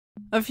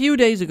A few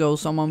days ago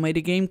someone made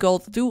a game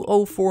called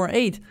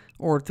 2048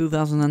 or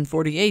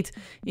 2048.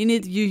 In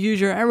it you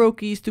use your arrow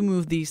keys to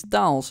move these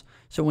tiles.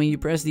 So when you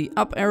press the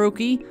up arrow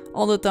key,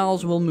 all the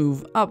tiles will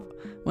move up.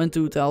 When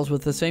two tiles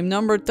with the same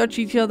number touch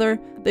each other,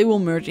 they will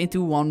merge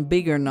into one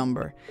bigger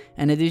number.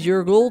 And it is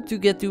your goal to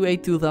get to a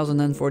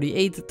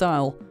 2048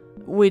 tile,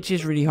 which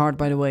is really hard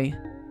by the way.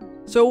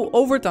 So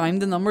over time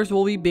the numbers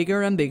will be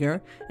bigger and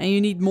bigger, and you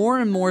need more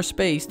and more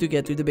space to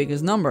get to the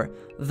biggest number,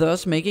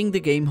 thus making the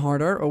game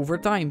harder over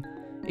time.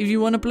 If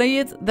you want to play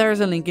it, there's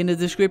a link in the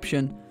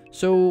description,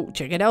 so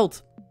check it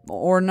out.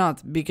 Or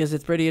not, because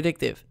it's pretty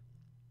addictive.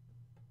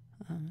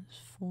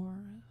 4,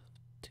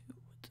 2,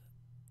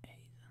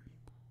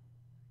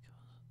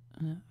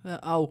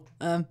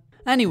 8.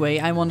 Anyway,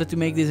 I wanted to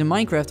make this in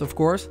Minecraft of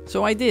course,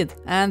 so I did,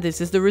 and this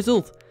is the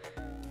result.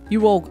 You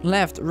walk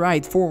left,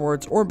 right,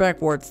 forwards or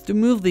backwards to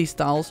move these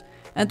tiles,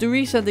 and to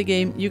reset the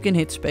game you can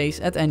hit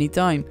space at any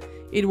time.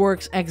 It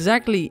works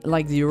exactly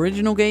like the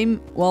original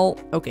game, well,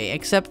 okay,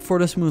 except for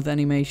the smooth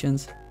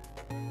animations.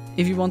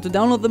 If you want to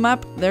download the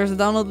map, there's a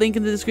download link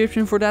in the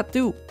description for that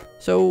too.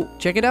 So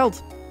check it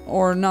out.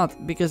 Or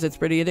not, because it's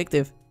pretty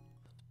addictive.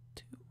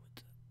 2,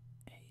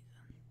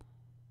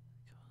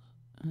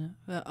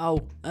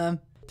 8.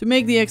 To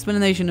make the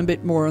explanation a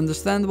bit more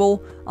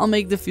understandable, I'll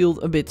make the field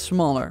a bit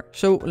smaller.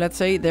 So let's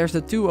say there's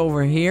a 2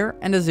 over here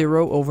and a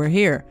 0 over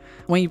here.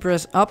 When you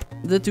press up,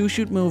 the 2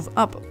 should move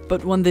up,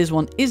 but when this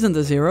one isn't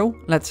a 0,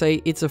 let's say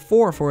it's a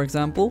 4 for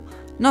example,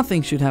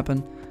 nothing should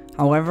happen.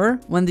 However,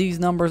 when these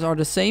numbers are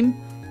the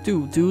same,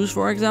 2 2s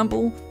for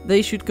example,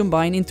 they should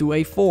combine into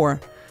a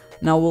 4.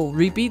 Now we'll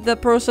repeat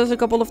that process a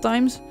couple of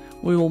times.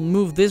 We will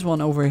move this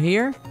one over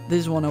here,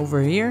 this one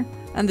over here,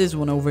 and this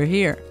one over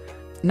here.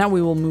 Now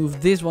we will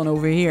move this one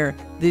over here,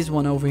 this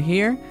one over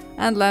here,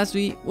 and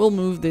lastly we'll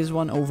move this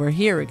one over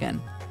here again.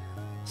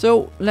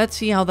 So let's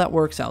see how that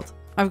works out.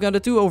 I've got a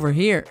 2 over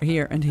here,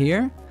 here and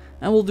here,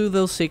 and we'll do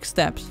those 6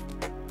 steps.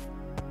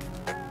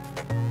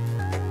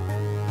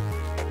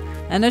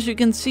 And as you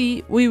can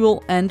see, we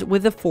will end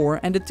with a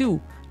 4 and a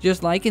 2,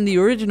 just like in the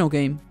original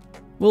game.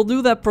 We'll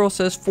do that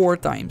process 4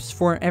 times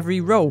for every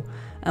row,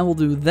 and we'll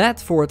do that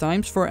 4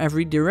 times for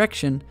every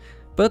direction.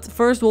 But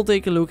first we'll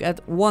take a look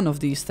at one of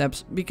these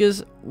steps,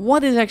 because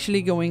what is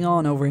actually going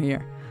on over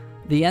here?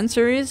 The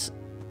answer is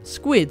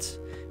squids.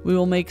 We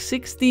will make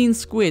 16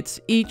 squids,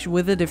 each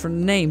with a different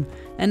name,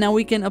 and now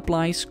we can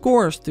apply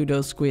scores to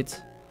those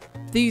squids.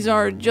 These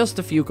are just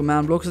a few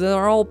command blocks that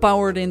are all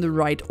powered in the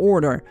right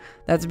order.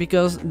 That's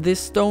because this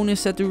stone is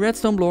set to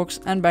redstone blocks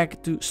and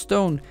back to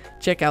stone.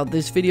 Check out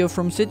this video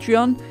from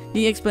Citrion,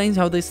 he explains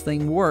how this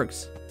thing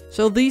works.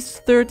 So these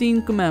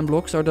 13 command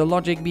blocks are the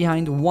logic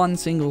behind one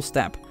single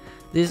step.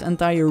 This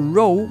entire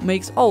row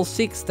makes all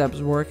 6 steps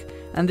work,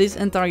 and this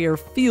entire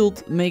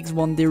field makes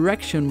one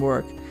direction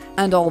work.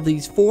 And all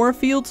these 4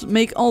 fields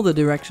make all the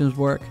directions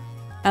work.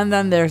 And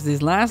then there's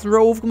this last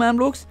row of command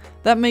blocks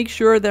that makes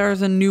sure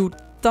there's a new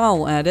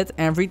tile added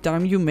every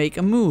time you make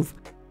a move.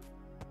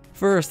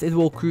 First it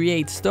will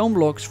create stone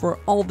blocks for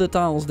all the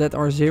tiles that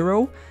are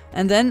 0,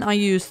 and then I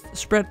used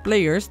spread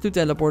players to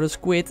teleport a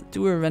squid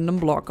to a random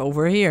block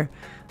over here.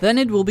 Then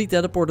it will be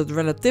teleported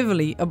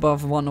relatively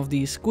above one of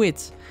these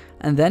squids,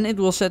 and then it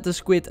will set the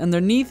squid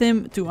underneath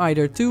him to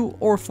either 2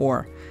 or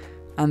 4.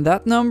 And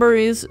that number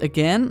is,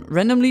 again,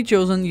 randomly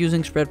chosen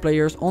using spread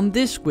players on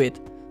this squid.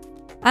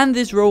 And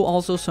this row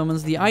also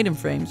summons the item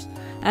frames,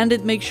 and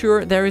it makes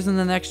sure there isn't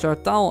an extra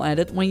tile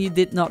added when you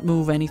did not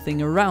move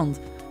anything around.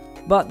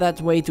 But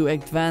that's way too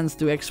advanced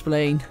to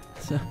explain.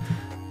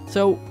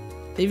 So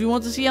if you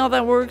want to see how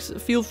that works,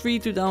 feel free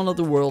to download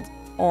the world,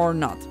 or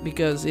not,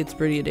 because it's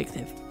pretty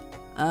addictive.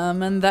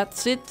 And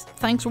that's it.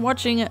 Thanks for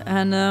watching,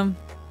 and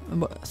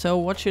so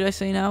what should I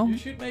say now? You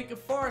should make a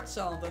fart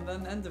sound and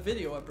then end the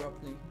video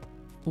abruptly.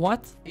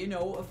 What? You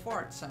know, a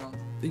fart sound.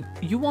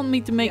 You want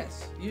me to make...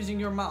 Yes, using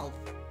your mouth.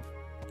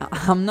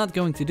 I'm not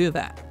going to do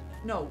that.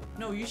 No,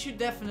 you should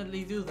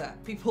definitely do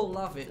that. People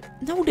love it.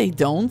 No, they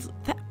don't.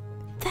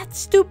 That's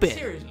stupid.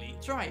 Seriously,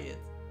 try it.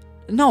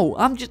 No,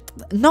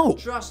 no.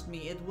 Trust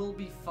me, it will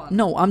be fun.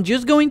 No, I'm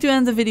just going to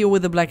end the video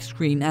with a black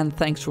screen, and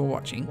thanks for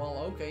watching. Well,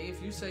 okay,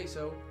 if you say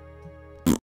so.